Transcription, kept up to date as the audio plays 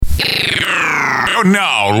You're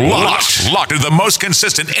now locked into the most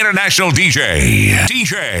consistent international DJ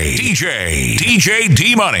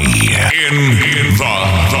D-Money in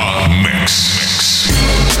the mix.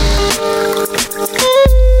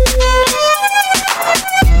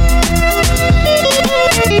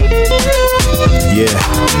 Yeah,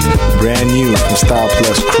 brand new from Star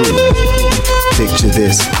Plus Crew. Picture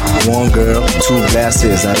this, one girl, two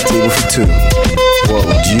glasses at a table for two. What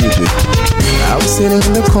would you do? I was sitting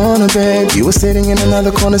in the corner, babe. You were sitting in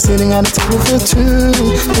another corner, sitting at a table for two.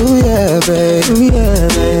 Ooh yeah, babe. Ooh yeah,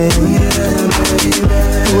 babe. Ooh yeah, babe.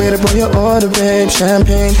 Wait up on your order, babe.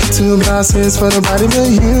 Champagne, two glasses for the body but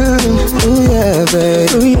you. Ooh yeah, babe.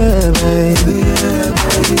 Ooh yeah, babe. Ooh yeah,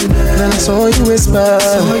 babe. Then I saw you whisper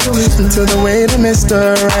into the waiter,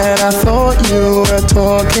 mister, and I thought you were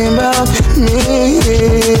talking about me,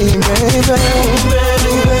 baby.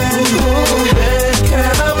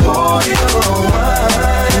 Can I pour you wine?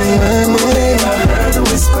 I heard the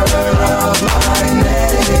whisper of my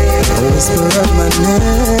name. The whisper of my name.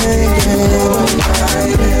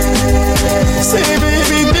 Say,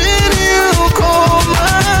 baby, did you call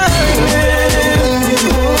my name?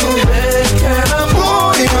 Can I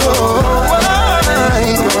pour you wine?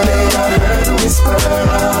 I heard the whisper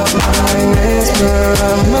of my name. Whisper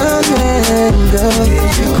of my name, girl.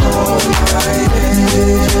 Did you call my name?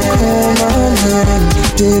 Did you call my name?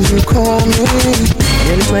 Did you call me?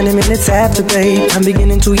 Nearly 20 minutes after, babe, I'm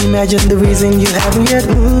beginning to imagine the reason you haven't yet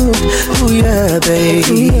moved. Ooh yeah, babe.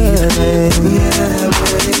 Ooh yeah, babe. Ooh yeah,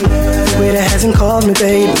 babe. The waiter hasn't called me,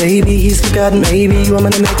 babe. Maybe he's forgotten. Maybe I'm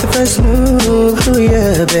gonna make the first move. Ooh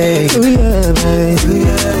yeah, babe. Ooh yeah, babe. Ooh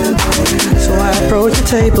yeah, babe. So I approach the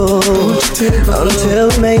table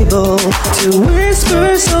until I'm able to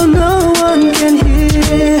whisper so no one can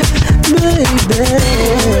hear, baby.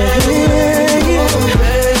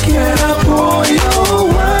 Can I pour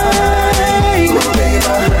your wine? Babe, I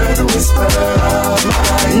heard the whisper of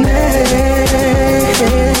my name.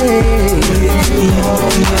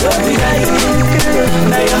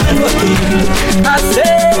 I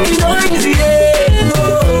say, you know it's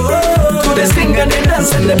yeah. To the sing and the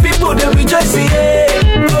dance and the people they rejoice, yeah.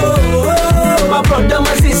 My brother,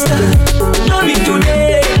 my sister, know me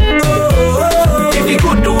today. If you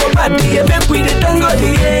could do a party, make we the tango,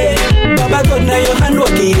 yeah. Baba God, now your hand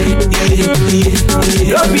working, yeah.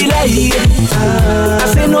 Don't be like, I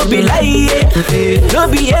say no be like, no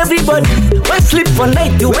be everybody. Why sleep for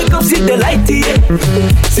night to wake up, see the light, yeah.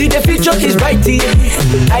 See the future is bright, yeah.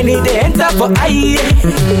 I need the enter for I,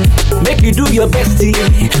 make you do your best, yeah.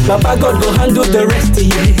 Baba God go handle the rest,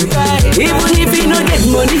 yeah. Even if you no get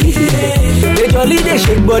money, they jolly they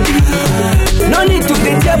shake body. No need to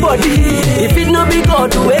get your body if it no be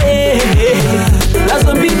God way. That's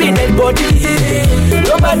some big dead body.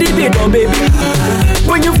 Nobody be no baby.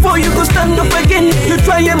 When you fall, you go stand up again. You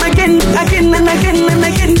try him again and again and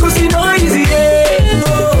again. Cause you know easy, yeah.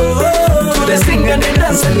 To the sing and the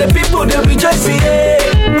dance and the people they rejoice, yeah.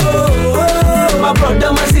 My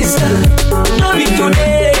brother, my sister, know me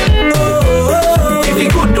today. If you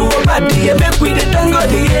could do a party, yeah, make we the tango,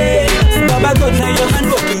 yeah. Baba God, now your hand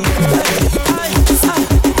working.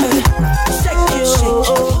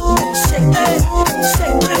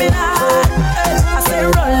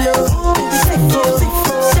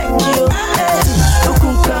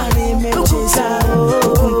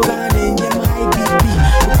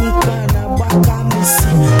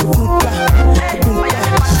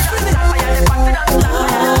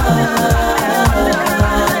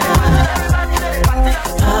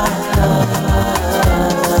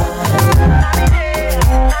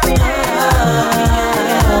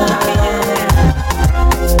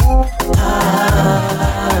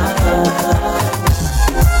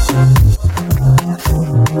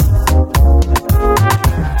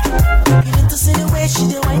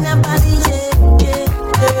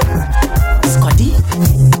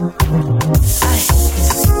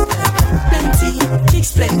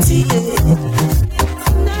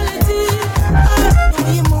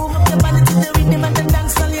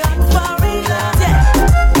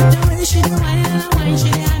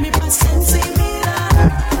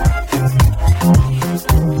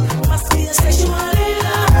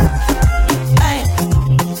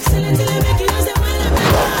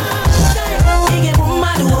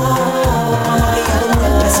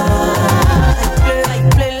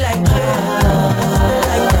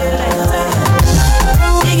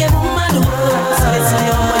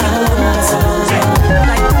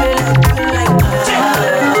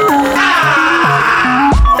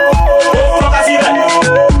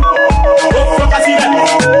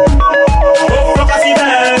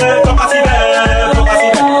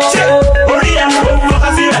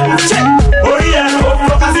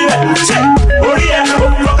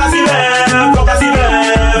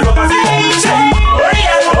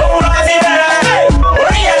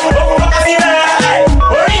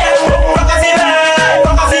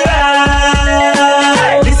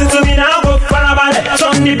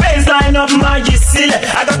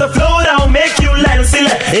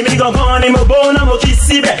 Èmi gangan ni mo gbóná mo kì í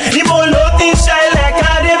síbẹ̀. Níbo ló ti ń ṣẹlẹ̀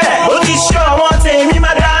ká débẹ̀? Ó ti ṣe ọmọ tèmi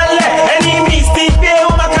máa dálẹ̀. Ẹni mi ti gbé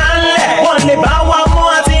ó máa ká ń lẹ̀. Wọ́n lè bá wa mú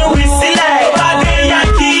àti wí sílẹ̀. Tó bá dé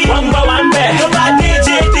Yankee, wọ́n gbọ́ wa ń bẹ̀. Tó bá dé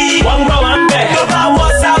JD, wọ́n gbọ́ wa ń bẹ̀. Tó bá wọ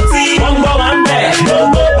Saudi, wọ́n gbọ́ wa ń bẹ̀.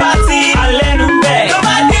 Gbogbo pátì alẹ́ nu bẹ̀. Tó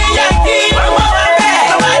bá dé Yankee, wọ́n gbọ́ wa ń bẹ̀.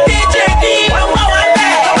 Tó bá dé JD, wọ́n gbọ́ wa ń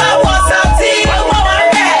bẹ̀. Tó bá wọ Saudi, wọ́n gbọ́ wa ń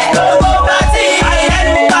bẹ̀. Gbogbo pátì alẹ́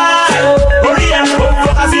nu bá. Orí ẹ̀ ó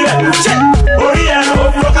fọ́ká síbẹ̀. Orí ẹ̀ ó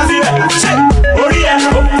fọ́ká síbẹ̀. Orí ẹ̀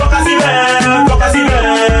ó fọ́ká síbẹ̀. Fọ́ká síbẹ̀.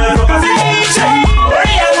 Fọ́ká síbẹ̀.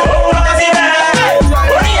 Orí ẹ̀ ó fọ́ká síbẹ̀.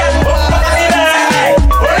 Orí ẹ̀ ó fọ́ká síbẹ̀.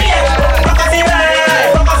 Orí ẹ̀ ó fọ́ká síbẹ̀.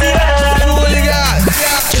 Fọ́ká síbẹ̀.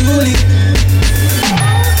 Julie,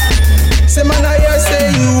 say man, I hear say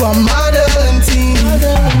you are modern teen.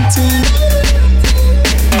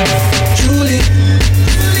 Julie,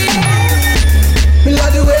 me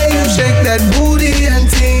love the way you shake that booty and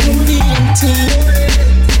ting.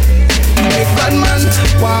 Make bad man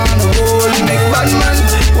wanna hold you, make bad man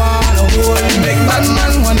wanna hold you, make bad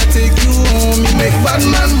man wanna take you home, you make bad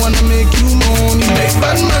man wanna make you moan, you make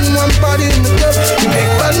bad man want party in the club, you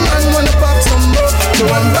make bad man wanna pop some more. You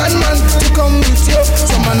want bad man to come with you,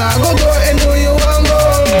 so man I go anywhere you want go.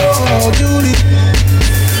 Julie,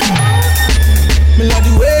 me love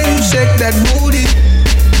the way you shake that booty.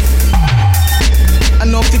 I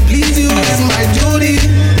know to please you is my duty.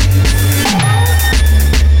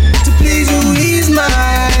 To please you is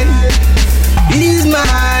mine.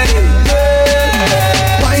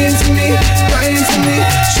 Wine to me,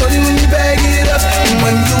 show you when you bag it up. And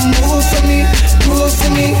when you move for me,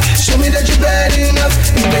 show me that you're bad enough.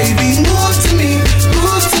 And baby, move to me,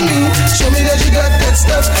 show me that you got that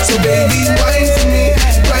stuff. So baby, wine for me,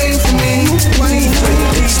 wine for me, wine for me.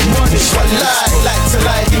 Wallahi, like to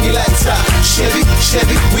lie, give me like that. Chevy,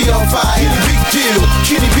 we on fire. Big deal,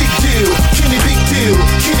 Kenny, big deal, Kenny, big deal,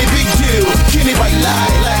 Kenny, big deal, Kenny, white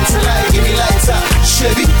lie, like to lie, give me like that.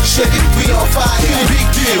 Chevy, we on fire. Kenny, big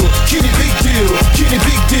deal, Kenny, big deal, Kenny,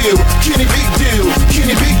 big deal, Kenny, big deal,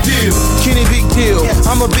 Kenny, big deal, Kenny, big deal.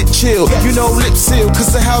 I'm a bit chill, you know, lip seal,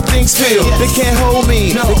 cause of how things feel. They can't hold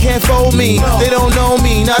me, they can't fold me, they don't know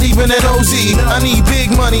me, not even an OZ. I need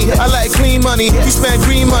big money, I like clean money. You spend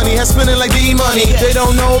green money, I spend it like D-money. They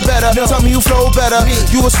don't know better, tell me you flow better.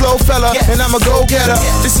 You a slow fella, and I'm a go-getter.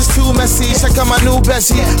 This is too messy, check out my new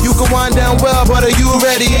Bessie. You can wind down well, but are you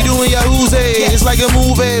ready? Doing your Uzi, it's like a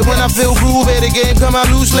movie. When I feel groovy, the game come out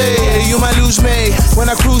loosely. You might lose me when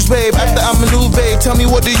I cruise, babe. After I'm a new babe, tell me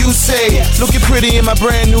what do you say? Looking pretty in my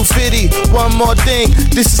brand new fitty. One more thing,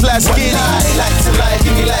 this is last kitty. Like to lie,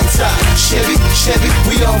 give me like top. Chevy,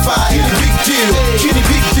 we on fire. Kenny, big deal, Kenny,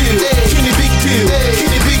 big deal, Kenny, big deal,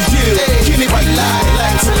 Kenny, big deal, Kenny, white lie,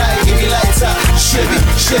 like to lie, give me like top. Chevy,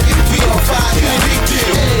 we on fire. Kenny, big deal,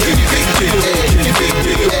 Kenny, big deal, Kenny, big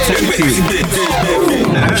deal, Kenny, big deal.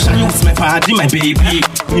 I'm shining with my party, my baby.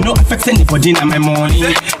 You know, affects anybody in my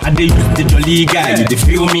morning. I dey use the jolly guy, you dey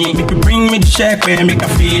feel me. Make you bring me the check, make I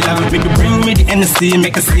feel make you bring me the NSC,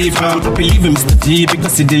 make I save I believe in Mr. G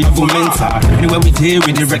because he dey mental. Anywhere we dey,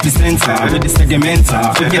 we dey represent with the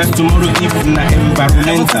segmental. Forget tomorrow if na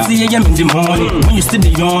environmental. 6 a.m. in the morning, when you still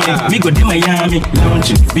dey yawning, me go to Miami,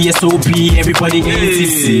 launching BSOP, everybody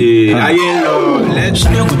ATC. I ain't know. Let's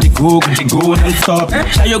show you go non-stop.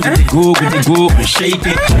 Show you go and shake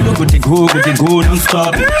it. Show you go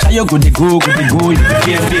non-stop. Show you go, you be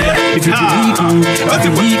fear. If you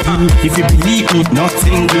believe me,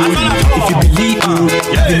 nothing good. If you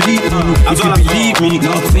believe me,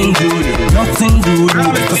 nothing good.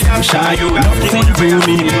 Because I'm shy, nothing do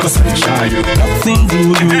me because I'm shy. Nothing do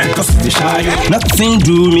me because I'm shy. Nothing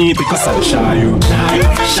do me because I'm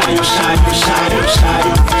shy.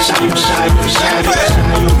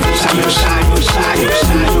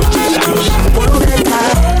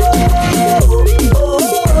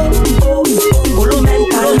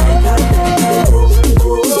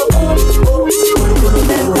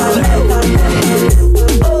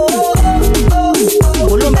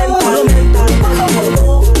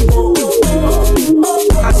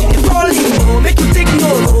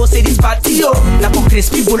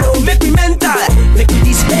 People make me mental, make me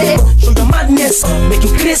display, show your madness, make you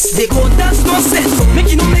crazy, they go dance nonsense, make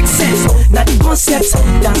it no make sense, not the concept,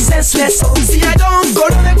 dance senseless. See I don't go,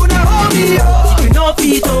 make you not hold me up. If you know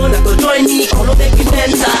people, not to join me, all of make me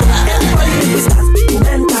mental. Everybody make me start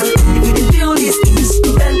mental. If you feel this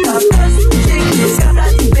instrumental, shake this, scatter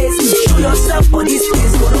the bass, show yourself for this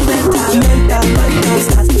place, go to mental. Body make me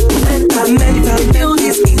start mental, feel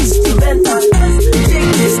this instrumental, shake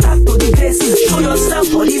this, start to the bass, show yourself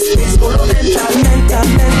for this place, go to mental,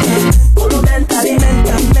 go to mental,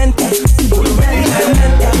 mental, go to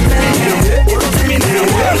mental,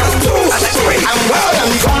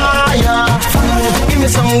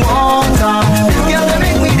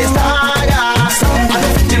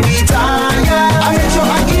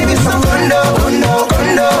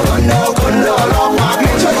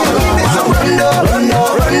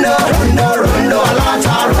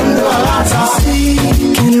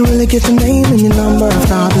 name and your number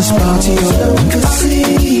after this party.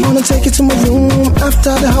 Wanna take you to my room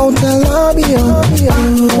after the hotel lobby.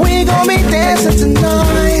 We gon' be dancing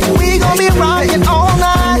tonight. We gon' be rocking all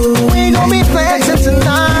night. We gon' be flexing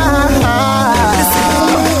tonight.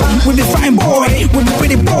 We be fine boy, we be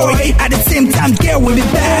pretty boy. At the same time, girl, we be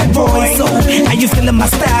bad boy. So, are you feeling my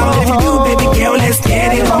style? If you do, baby girl, let's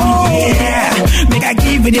get it on, yeah. Make I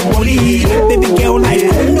give it a bully. Baby girl, like,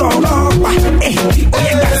 no. Hey, oh, you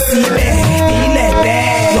got see that.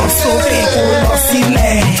 You're so fake, oh, see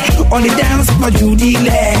that. Only dance for Judy,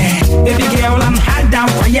 baby girl, I'm hot down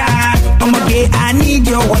for ya. I'm okay, I need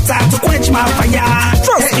your water to quench my fire.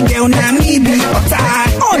 Trust the girl, now me be water.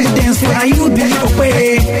 Only dance for you be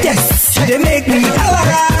away. Yes, they make me holla.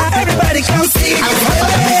 Everybody come see me.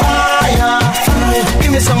 Fire,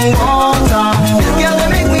 give me some water. This girl they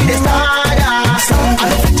make me desire. I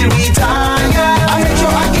don't fit to retire. I make sure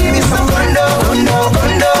I give you some gundo.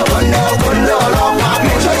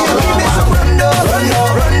 Make sure you give me some gundo.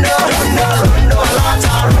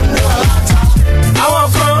 I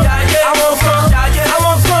want fun.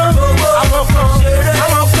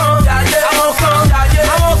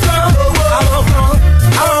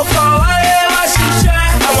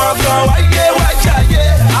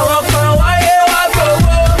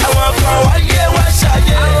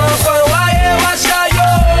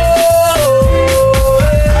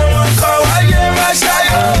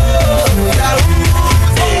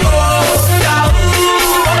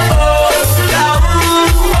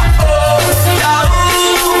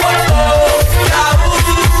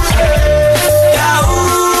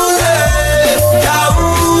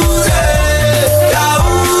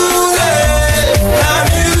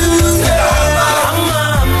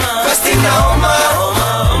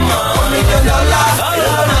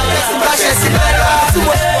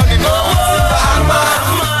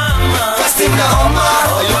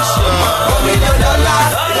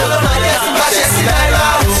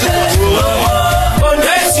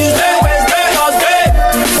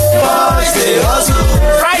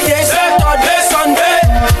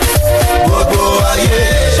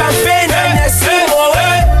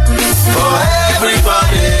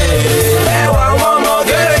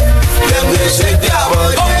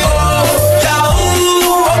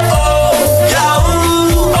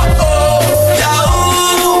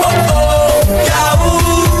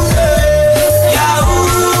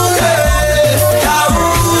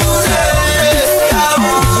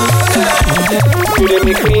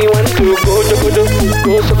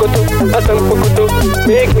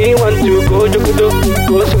 Make me want to go Jogodo,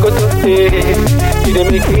 go Sokoto, hey. You dey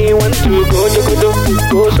make me want to go Jogodo,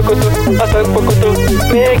 go Sokoto, Asan Pokoto.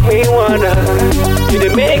 Make me wanna, you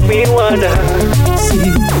dey make me wanna.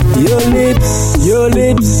 See your lips,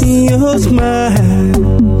 your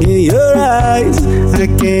smile, yeah, your eyes, I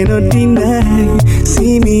cannot deny.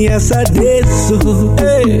 See me as I did so,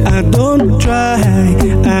 hey. I don't try,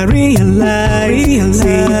 I realize. See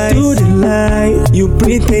to the lie, you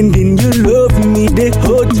pretending you love me, they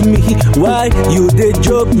hurt me. Why you they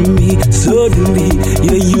joke me? Suddenly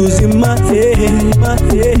you're using my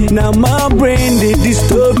head. Now my brain they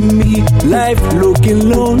disturb me. Life looking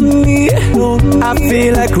lonely. I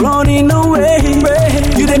feel like running away.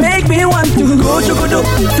 You they make me want to go Jogodo,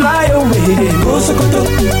 fly away. Go Sokoto,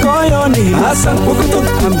 call your name. Asan Pokoto,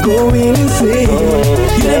 I'm going insane.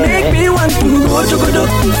 You they make me want to go Jogodo,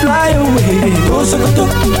 fly away. Go Sokoto,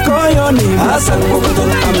 call your name. Asan Pokoto,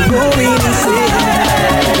 I'm going insane.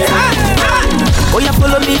 Oh yeah,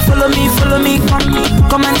 follow me,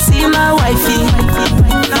 come and see my wifey,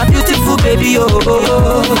 my beautiful baby,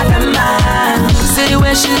 Adama. See the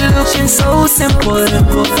way she looking so simple,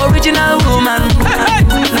 original woman,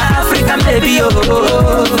 African baby,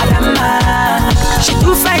 Adama. She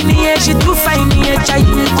too fine, chai.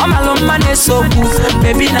 Oh my love man is so good,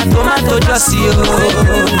 baby na tomato juicy,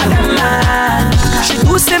 Adama. She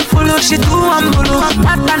too simple, she too humble,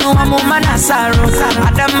 mata no mama na saro.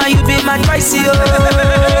 Adama, you be my choice,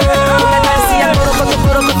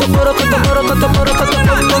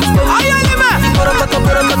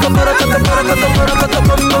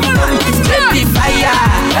 Baby fire,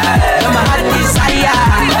 you're my heart desire.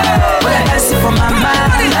 When I dance for mama,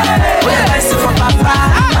 when I dance for papa,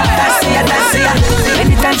 dance.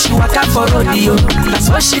 Anytime she walk out for rodeo, that's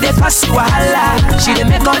what she dey pass you wahala. She dey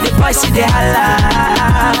make all the boys see the holla.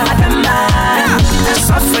 Adama,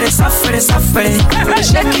 suffer.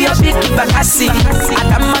 Shake your big bakasi.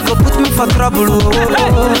 Adama go put me for trouble.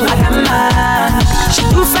 Adama, she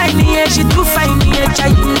too fine,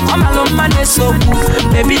 chai. Oh my love man is so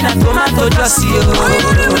good, baby na tomato juicy.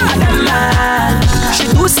 Adama, she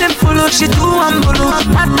too simple, she too humble.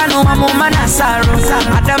 Mata no a woman a sorrow.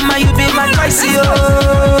 Adama, you be my choice, yo.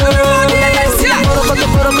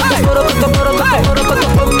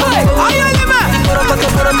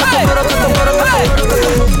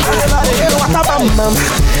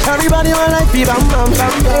 Everybody wanna like be bam bam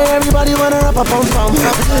bam. Everybody wanna rap a pam pam.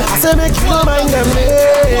 I say make you no mind them.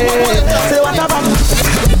 Say what a bam.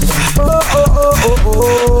 Oh oh oh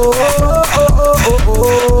oh oh oh oh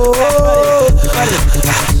oh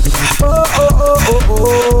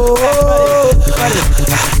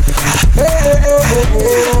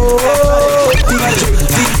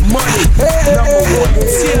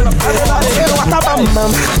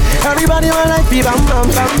Everybody wanna like be bam bam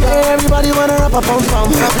bam. Everybody wanna rap a pam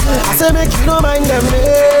pam. I say make you no mind them.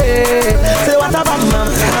 Say what a bam bam.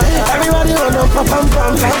 Everybody wanna pam pam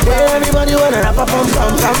pam. Everybody wanna rap a pam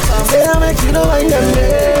pam pam. Say I make you no mind them.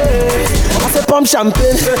 I say pump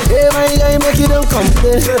champagne. Hey my guy, make you don't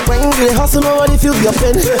complain. When you hustle, nobody feel your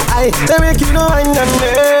pain. I say make you no mind them.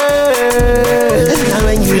 And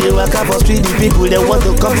when you walk up on street, the people they want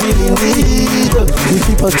to come feel in need. You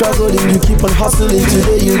keep on struggling, you keep on hustling.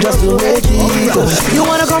 Today you just to make it. You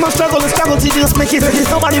wanna come and struggle to just make it.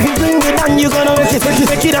 Nobody will bring it down, you gonna make it.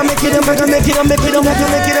 Make it and make it and make it and make it and make it and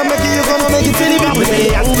make it and make it. You gonna make it. Feel it people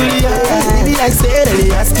they angry. Maybe I say they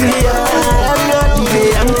ask me. Everybody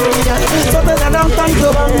they angry. Sometimes I don't think to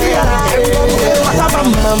bang.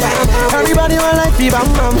 Everybody wanna like be bam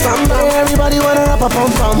bam bam. Everybody wanna rap a pam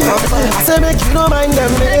pam pam. I say make you no mind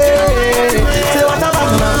them. Say what a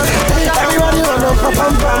bam bam. Everybody wanna pam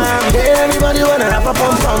pam pam. Everybody wanna rap a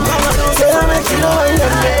pam pam. Say I make you no mind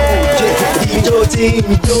them. Ijó tí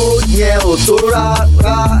ijó yẹn ò tó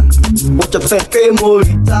rárá. Mo jọ fẹ́ pé mo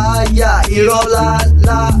rìtáyà irọ́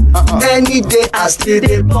lálá. Any day I still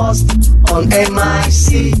dey post on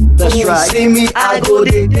MIC. That's right. See me, I go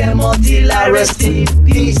dey demo till I rest in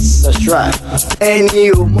peace. That's right.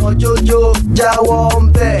 Ẹni ò mọ jójó jáwọ́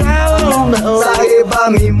ń bẹ̀. Sáyé bá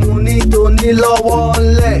mi mú nítorí lọ́wọ́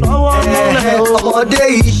ńlẹ̀. Ọmọdé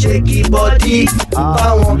yìí ṣèkì bọ́dí,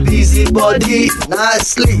 báwọn busy body.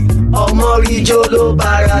 Nicely, ọmọ ríjó ló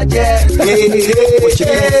bára jẹ́.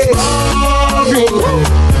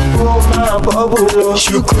 Ó máa bọ́bù lọ.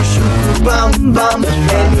 Ṣùkúṣùkú bámbám.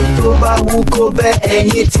 Ẹni tó bá wú kó bẹ́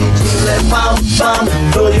ẹ̀yìn ti jinlẹ̀ bámbám.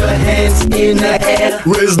 Throw your hands in the air.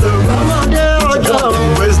 Raise the roof. Ọmọdé ọjọ́.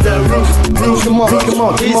 Raise the roof. Come on, come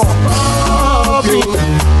on, come on.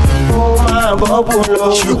 Ó máa bọ́bù lọ.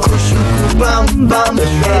 Ṣùkúṣùkú bámbám.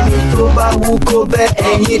 Ẹni tó bá wú kó bẹ́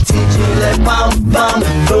ẹ̀yìn ti jinlẹ̀ bámbám.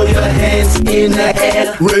 Throw your hands in the air.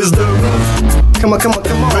 Raise the roof. Come on, come on,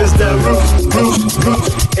 come on. Raise the roof, roof, roof.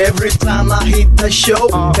 Every time I hit the show,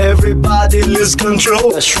 everybody lose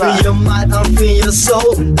control. That's right. Free your mind and free your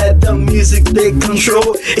soul. Let the music take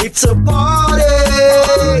control. It's a party.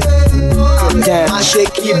 My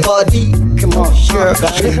shaky body. Come on, sure.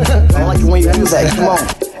 I like it when you do that. Come on.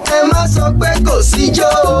 Ẹ má sọ pé kò síjó,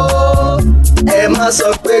 ẹ má sọ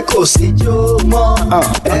pé kò síjó mọ́.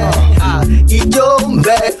 Ijó ń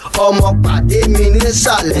bẹ ọmọ pàdé mi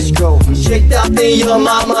nísàlẹ̀. Let's go. Shake that thing your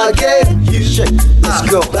mama gave you. Let's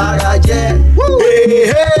go. Bára jẹ́.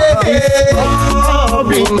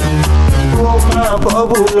 Ó máa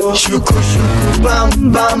bọ́bù lọ. Ṣùkúṣùkú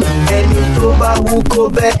bámbám. Ẹni tó bá wú kó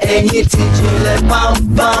bẹ́ ẹ̀yìn ti jinlẹ̀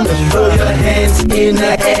bámbám. Throw your hands in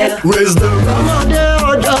the air. Raise the roof. Ọmọdé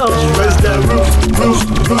ọjọ́. Raise the roof, roof,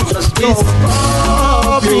 roof. It's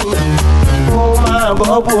popping. Ó máa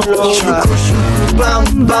bọ́bù lọ. Ṣùkúṣùkú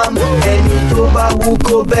bámbám. Ẹni tó bá wú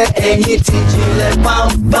kó bẹ́ ẹ̀yìn ti jinlẹ̀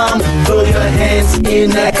bámbám. Throw your hands in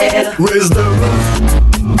the air. Raise the roof.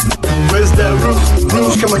 Raise the roof,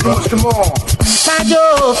 roof. Come on, come on.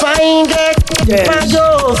 Majo find it,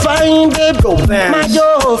 Majo find it,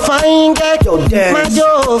 Majo find it,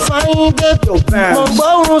 Majo find it. Mo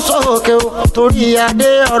gbóhùn sókè o, torí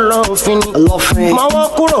adé ọlọ́fin. Mo wọ́n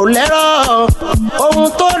kúrò lẹ́rọ̀, ohun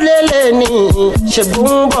tó lélẹ̀ ní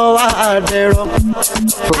ṣègùn bọ̀ wá dẹ̀rọ̀.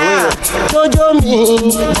 Jojo mi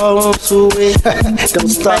ọ̀hún suwe.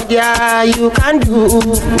 My dear, you can do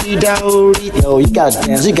without it. Yo, you gotta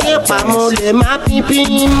dance, you gotta dance. Mo lè má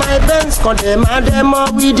pínpín my Benz kan dẹ̀ má demo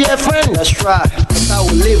with their friend. That's right. That's how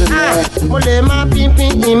we living, man. Mo lè má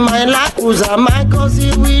pínpín in my Yakuza, my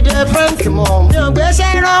cousin with their friend. Come on. Mi ò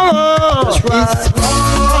gbéṣẹ́ rán wọn. That's right.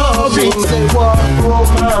 Say what? Ó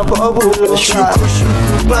máa bọ́bù lọ.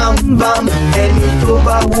 Ṣùkúṣùkú bámbám. Ẹni tó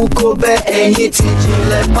bá wú kó bẹ́ ẹ̀yìn ti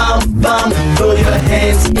jinlẹ̀ bámbám. Throw your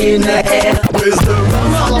hands in the air. Raise the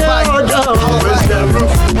roof. Raise the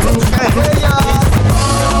roof.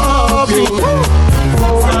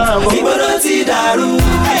 Ìgboro ti dàrú,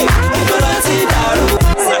 ìgboro ti dàrú,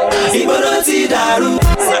 ìgboro ti dàrú.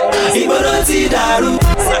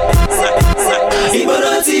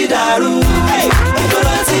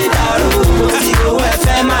 ìgboro ti dàrú, tí owó ẹ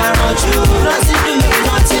fẹ́ máa rànjú. Nothing do me,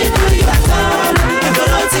 nothing do you at all.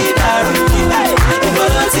 Ìgboro ti dàrú,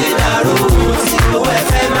 ìgboro ti dàrú, tí owó ẹ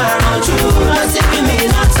fẹ́ máa rànjú. Nothing do me,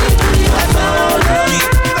 nothing do you at all.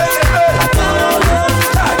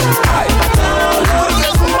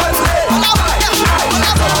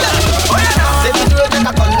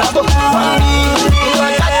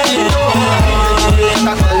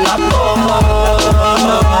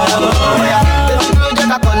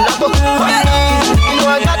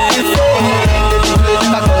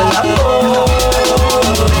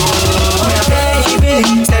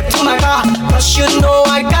 You know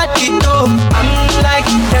I got it though. I'm like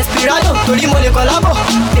Desperado, Tori Mole Collabo.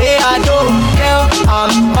 Hey, I don't girl,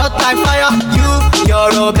 I'm hot like fire.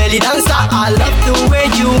 You're a belly dancer. I love the way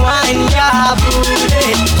you whine, yeah,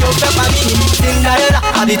 booty. You pepper me, Cinderella,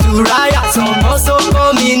 I be too raya. Some also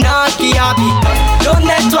call me Naki, I be no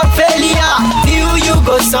network failure. Till you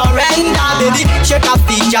go surrender, baby. Check a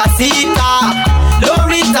feature, Sita.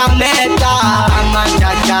 Lorita Meta, I'm a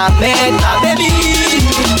Jaja Meta, baby.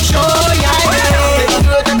 Show ya.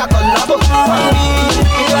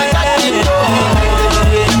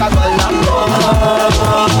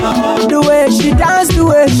 The way she dance, the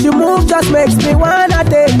way she move, just makes me wanna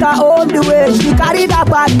take her home. The way she carry that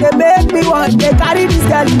bag, they make me want. They carry this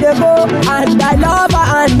girl, they go, and I love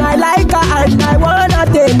her, and I like her, and I wanna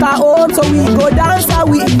take her home. So we go dance, and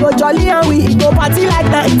we go jolly, and we go party like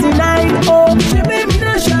 99. Oh, she made me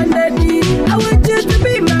no shandy. I want you to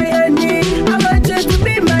be my honey. I want you to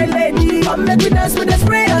be my lady. Come make me dance with the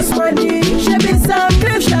spray of money. She be some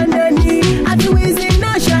cliff shandy. I do easy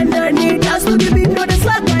no shandy. Dance to the beat, no the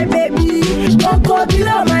slap my baby. Don't go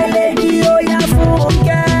below my lady. Oh yeah,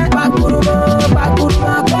 funke.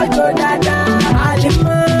 Bakuruma, kojo dada.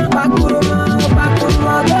 Alima, bakuruma,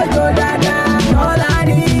 kojo dada.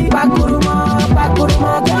 Olari, bakuruma,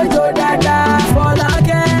 kojo dada.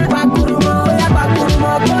 Folake, bakuruma,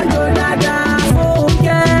 kojo dada.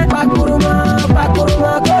 Funke, bakuruma,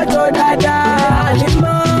 kojo dada.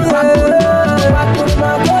 Alima, bakuruma,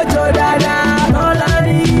 kojo dada.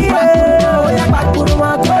 Olari, bakuruma,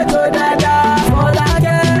 kojo dada.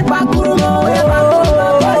 Folake, bakuruma,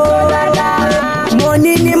 kojo dada.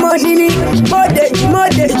 Money ni, modeji.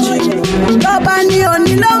 Lọ́ba ní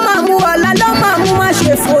òní ló máa mú ọ̀la ló máa mú má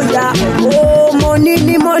ṣe fòyà. Oh, money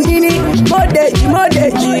ni,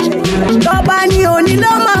 modeji. Lọ́ba ní òní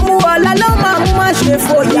ló máa mú ọ̀la ló máa mú má ṣe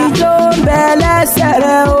fòyà. Ìjó ń bẹ lẹ́sẹ̀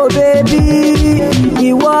rẹ̀ o bèbí.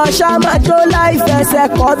 Ìwọ ṣàmájó láì fẹsẹ̀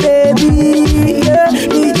kọ́ bèbí.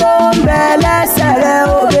 Ìjó ń bẹ lẹ́sẹ̀ rẹ̀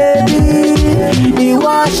o bèbí.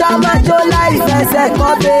 Ìwọ ṣàmájó láì fẹsẹ̀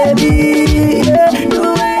kọ́ bèbí. The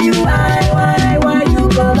way you why you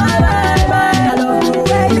go my mind. I love the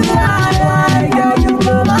way you why girl you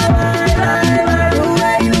go my mind. The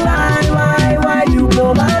way you why you go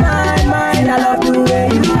my mind. I love the way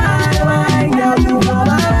you why girl you go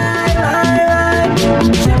my mind.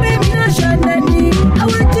 She made me no shandy. I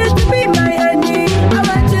want you to be my honey. I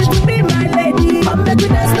want you to be my lady. Come back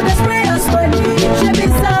with us with the spray of money. She be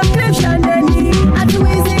some cliff shandy. I do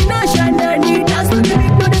easy no shandy. Dance to the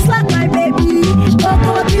beat, no the slap my baby. Go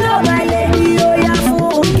below my lady. Oh yeah,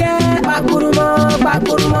 funke.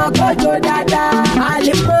 Bakuruma, kojo dada.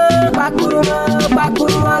 Alima, bakuruma,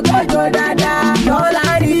 kojo dada.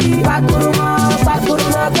 Dolari, bakuruma, kojo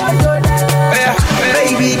dada.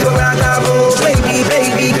 Baby, go ragabo,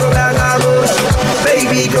 baby, go ragabo.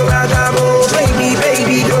 Baby, go ragabo, baby,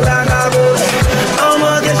 go ragabo.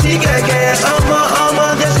 I'ma get she get, I'ma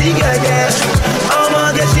get she get, I'ma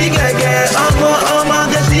get she get, I'ma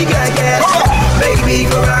get she get. Baby,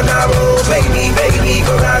 go ragabo, baby,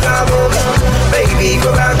 go ragabo. Baby, go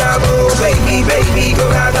ragabo, baby, go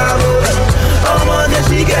ragabo. I'ma get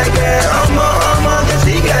she get, I'ma get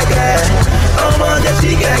she get, I'ma get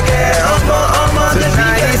she get, I'ma get she get.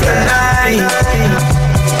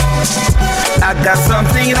 I got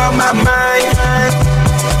something on my mind.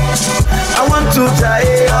 I want to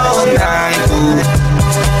die all night.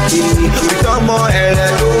 Become more and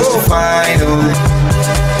go fine.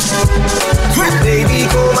 Baby,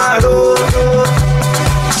 go my road.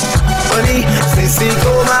 Honey, sissy,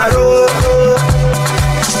 go my road.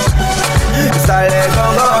 Sale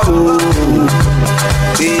gongo,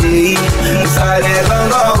 sale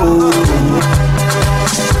gongo.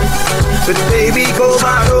 But baby, go my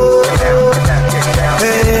road.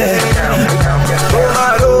 Hey, go my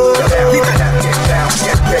road.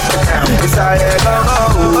 Sale gongo.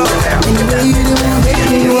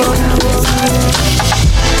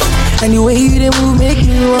 Anyway, they will make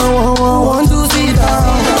me want to sit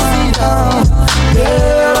down.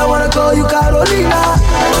 Girl, I wanna call you Carolina.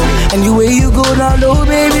 Anyway, you Oh, now, no,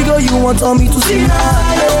 baby girl, you want me to sing now.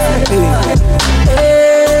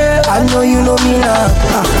 I know you know me now.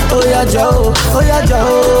 Oh, yeah, Joe. Oh, yeah,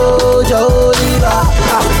 Joe. Joe, Diva.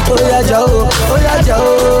 Oh, yeah, Joe. Oh, yeah,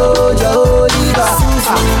 Joe. Joe, Diva.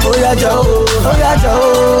 Oh, yeah, Joe. Oh, yeah,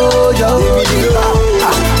 Joe. Joe, Diva.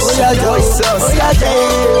 Oh, yeah, Joe. Oh, yeah,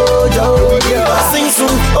 Joe. Joe, Diva. Sing soon.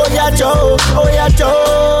 Oh, yeah, Joe. Oh, yeah,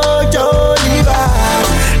 Joe. Joe, Diva.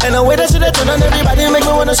 And the way that shit turn on everybody make me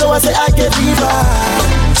wanna show I say I get diva.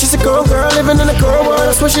 She's a girl living in a girl world.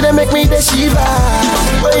 That's what she done make me the Shiva.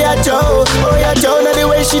 Oh yeah Joe, now the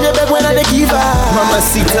way she did back when I did give her.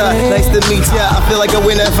 Mamacita, nice to meet ya. I feel like a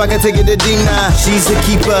winner if I can take it to Dina. She's a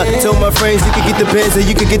keeper. Told my friends you could get the pants and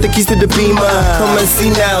you could get the keys to the Beamer. Come and see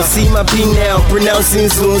now, see my P now. Pronouncing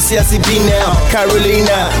soon, see I see B now.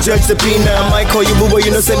 Carolina, Judge the Pina. I might call you boo boy, you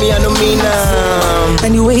know send me I know me now.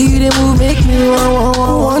 And the way you did move make me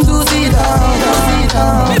want to see down.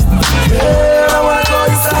 Yeah, I wanna call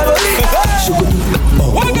you Saturday.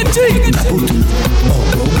 I'ma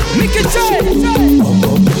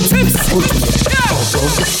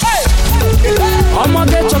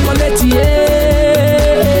get chocolate, yeah.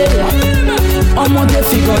 I'ma get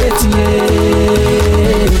figure, yeah.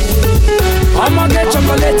 I'ma get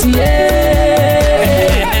chocolate, yeah.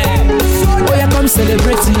 Oh, yeah, come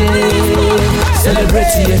celebrate, yeah.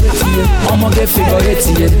 Celebrate, yeah. I'ma get figure,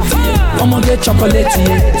 yeah. I'ma get chocolate,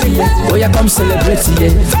 yeah. Oh, yeah, come celebrate,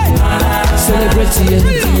 yeah. Celebrate, yeah.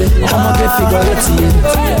 I'ma get figure,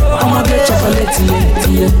 yeah. I'ma get chocolate,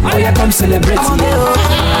 yeah. Oh, yeah, come celebrate, yeah.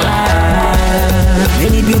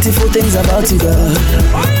 Many beautiful things about you, girl.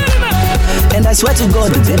 And I swear to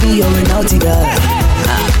God, baby, you're an naughty girl.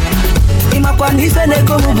 Imakwa nife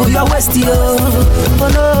neko mubu your west yo. Oh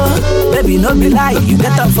no, baby no be lie, you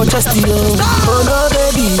get up for trust yo. Oh no,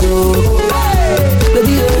 baby yo,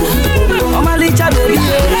 baby yo, oh my little baby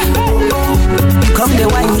yo, you come the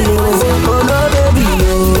wine yo. Oh no, baby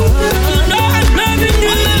yo.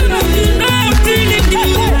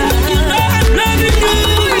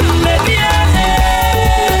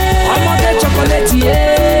 I'ma get chocolate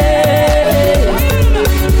yeah,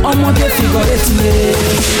 I'ma get figure yeah.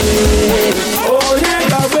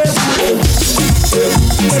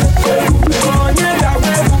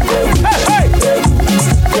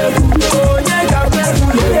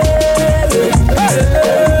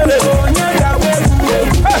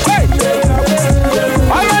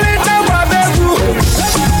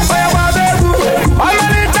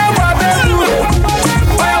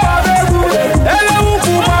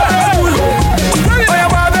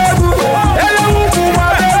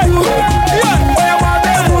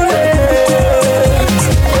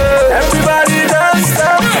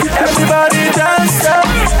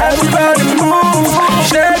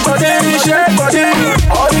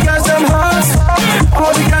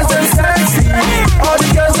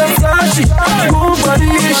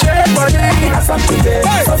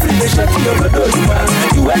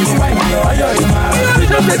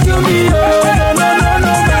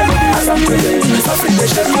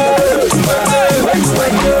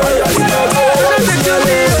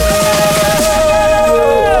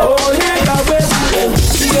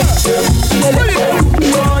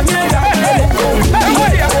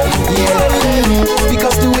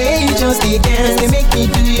 Because the way you just dance, they make me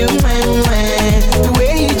do you man. The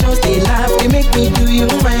way you just laugh, they make me do you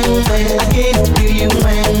man. I can't do you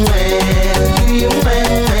man. Do you man.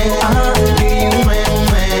 Do you man.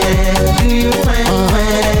 Do you man.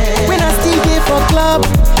 When I still there for club,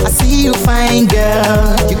 I see you fine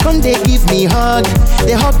girl. You come they give me hug,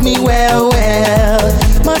 they hug me well.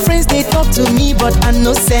 My friends they talk to me, but I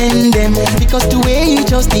no send them. Because the way you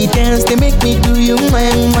just dance, they make me do you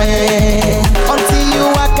man. Until you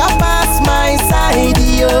walk up past my side,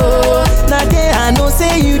 yo. Now there I know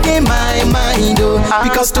say you dey my mind, oh.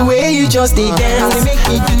 Because the way you just dance, they make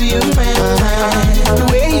me do you man. The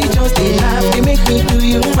way you just laugh, they make me do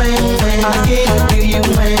you man. I can't do you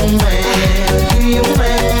man. Do you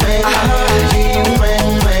man.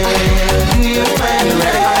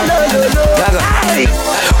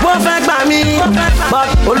 Wọ́n fẹ́ gbà mí, but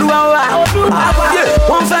Olúwa wà.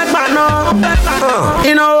 Wọ́n fẹ́ gbà náà,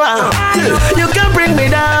 iná wà. You can't bring me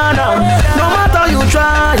down, no matter you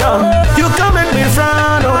try. You can't make me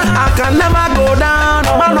frown, I can never go down.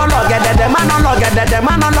 Man no lọ́gẹ̀dẹ̀dẹ̀, man no lọ́gẹ̀dẹ̀dẹ̀,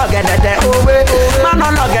 man no lọ́gẹ̀dẹ̀dẹ̀ òwe. Man no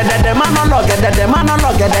lọ́gẹ̀dẹ̀dẹ̀, man no lọ́gẹ̀dẹ̀dẹ̀, man no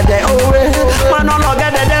lọ́gẹ̀dẹ̀dẹ̀ òwe. Man no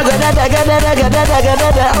lọ́gẹ̀dẹ̀dẹ̀,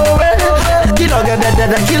 gẹ̀dẹ̀dẹ̀ òwe. Kilo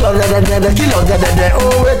gẹ̀dẹ̀dẹ̀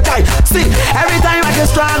òwe. See, every time I get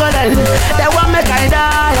struggle, then they want make I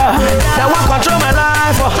die. They want control my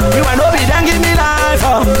life. You and Obi then give me life.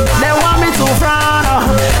 They want me to frown.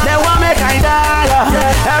 They want make I die.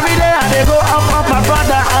 Every day I they go up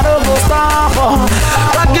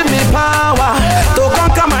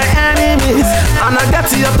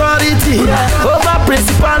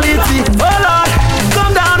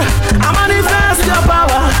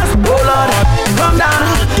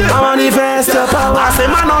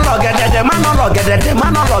log at that,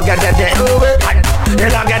 man, no log at that. They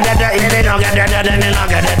log at that, they log at that, they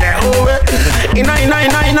log at that.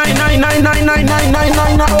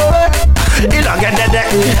 You don't get that.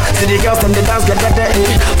 See the girls from the dance get that.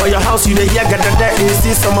 For your house you dey hear get that.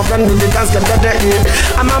 See some of them in the dance get that.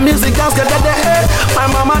 And my music dance get that. My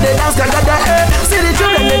mama they dance get that. See the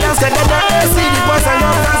children they dance get that. See the boys and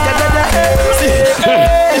girls dance get that. See,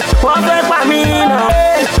 one break by me now.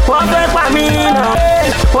 One break by me now.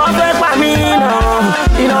 One break by me now.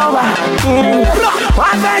 You know what?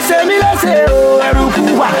 One break say me let's say oh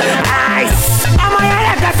erukuwa. Ice. I'm a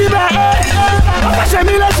yaya kasiba. Say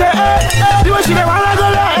me let's say. The way she dey wanna go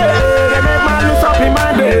there, they make man lose up in my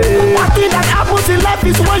day. One thing that happens in life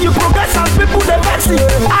is when you progress and people they vex you.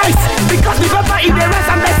 Ice, because the paper in the rest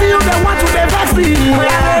and they see you they want to they vex you. We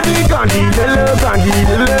are baby Gandhi, Gandhi,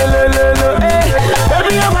 baby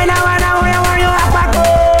you wanna you have to go.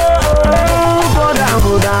 Go down,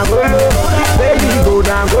 go low. Baby go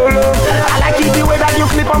down, go low. I like it the way that you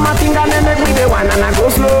clip on my finger and then make me the one and I go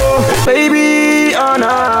slow. Baby, oh no.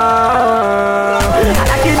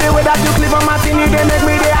 That you clip on my thing, you can make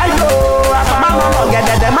me the I go. Man no log at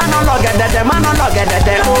that, man no log at that, man no log at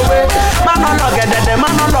that, oh way. Man no log at that,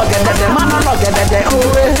 man no log at that, man no log at that, oh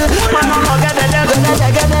way. Man no log at that,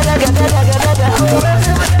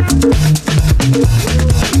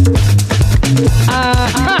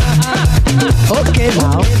 okay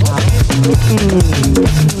now.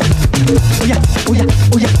 Oh yeah, oh yeah,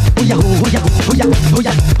 oh yeah, oh yeah, oh yeah, oh yeah, oh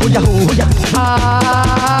yeah, oh yeah, oh yeah.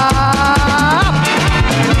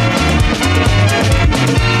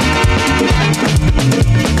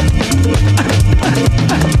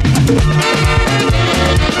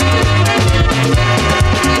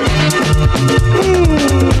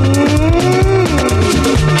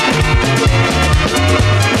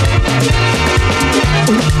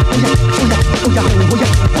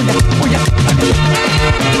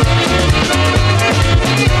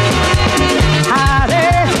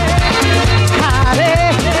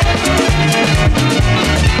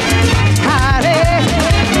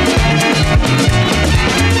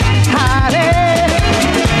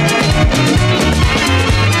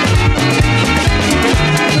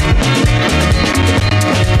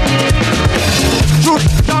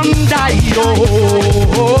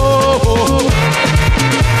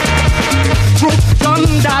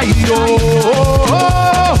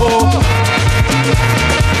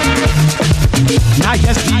 Now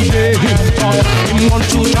yesterday he want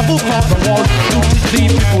to travel for the world to teach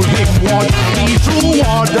the people him what the true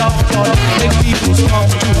word of God. Make people stop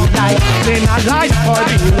to lie, then I lie for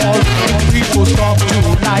the world. If people stop to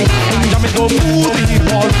lie, then I go move the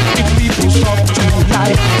world. If people stop to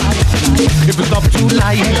lie, if it's up to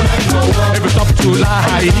lie, if it's up to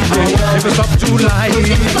lie, if it's up to lie,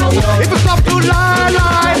 if it's up to lie,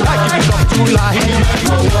 like if it's up to lie,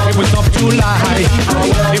 if it's up to lie,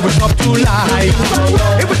 if it's up to lie,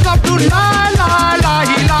 if it's up to lie, lie.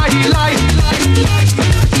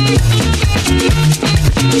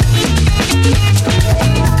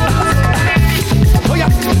 Oh yeah,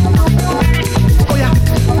 oh yeah,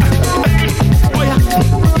 oh yeah,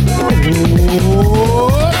 oh.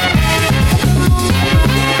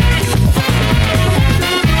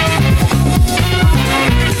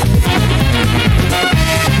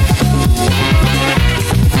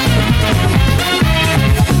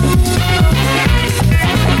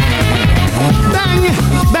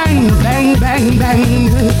 Bang, bang, bang, bang.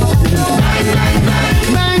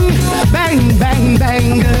 Bang, bang, bang,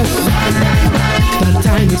 bang. The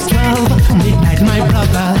time is 12 midnight, my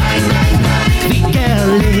brother. The girl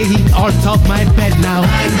lay on top of my bed now.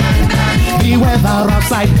 The weather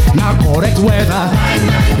outside, now correct weather.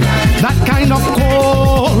 That kind of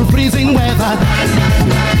cold, freezing weather.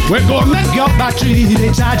 We're gonna make your battery,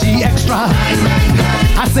 they charge you extra.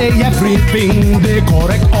 I say everything, the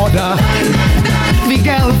correct order. The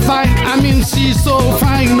girl fine, I mean she's so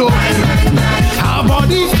fine, no. Her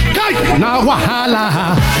body, now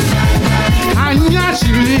wahala. Anya,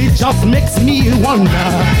 she just makes me wonder.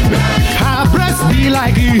 Her breast be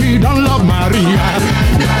like you don't love Maria.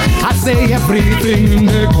 I say everything in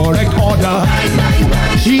the correct order.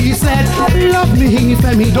 She said, love me,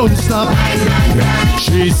 Femi, don't stop.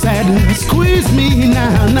 She said, squeeze me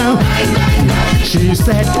now. She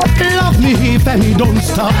said, love me, Femi, don't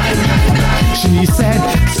stop. She said,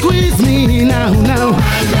 squeeze me now.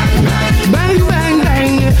 Bang, bang,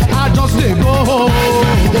 bang, I just let go.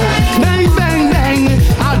 Bang, bang, bang,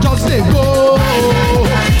 I just let go.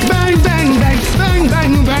 Bang, bang, bang, bang,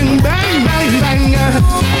 bang, bang, bang, bang, bang.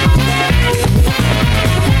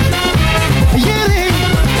 Yeah.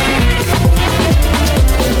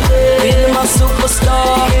 Feel my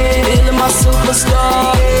superstar, feel my superstar.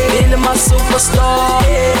 superstar.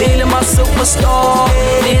 Feeling my superstar.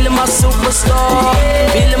 Feeling my superstar.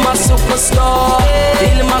 Feeling my superstar.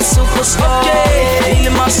 Feeling my superstar.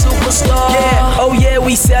 Feeling my superstar. Yeah, oh yeah,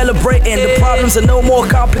 we celebrating. The problems are no more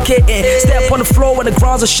complicating. Step on the floor when the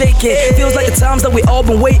grounds are shaking. Feels like the times that we all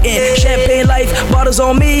been waiting. Champagne life, bottles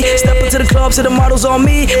on me. Step into the club, see the models on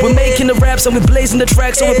me. We're making the raps and we're blazing the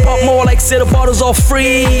tracks, so we pop more like say the bottles all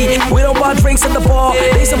free. We don't buy drinks at the bar.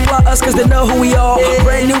 They supply us cause they know who we are.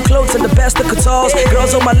 Brand new clothes and the best of guitars.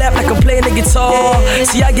 Girls on my lap like I'm playing the guitar.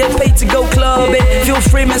 See, I get paid to go clubbing. Feel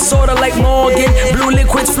free, man, sorta like Morgan. Blue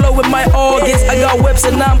liquids flow with my organs. I got whips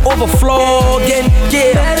and I'm overflowing.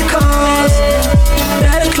 Yeah. Better cars,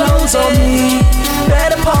 better clothes on me.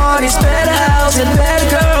 Better parties, better house, and better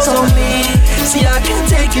girls on me. See, I can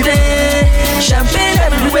take it in. Champagne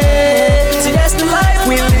everywhere. See, that's the life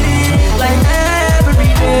we live, like every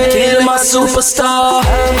day. Feeling my superstar.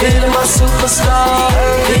 Feeling my superstar.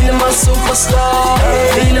 Feeling my superstar.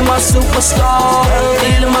 Feeling my superstar.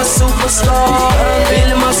 Feeling my superstar.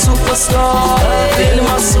 Feeling my superstar. Feeling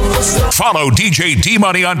my superstar. Follow DJ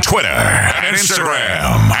D-Money on Twitter and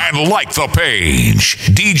Instagram and like the page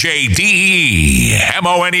DJ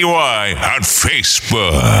DEMONEY on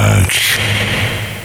Facebook.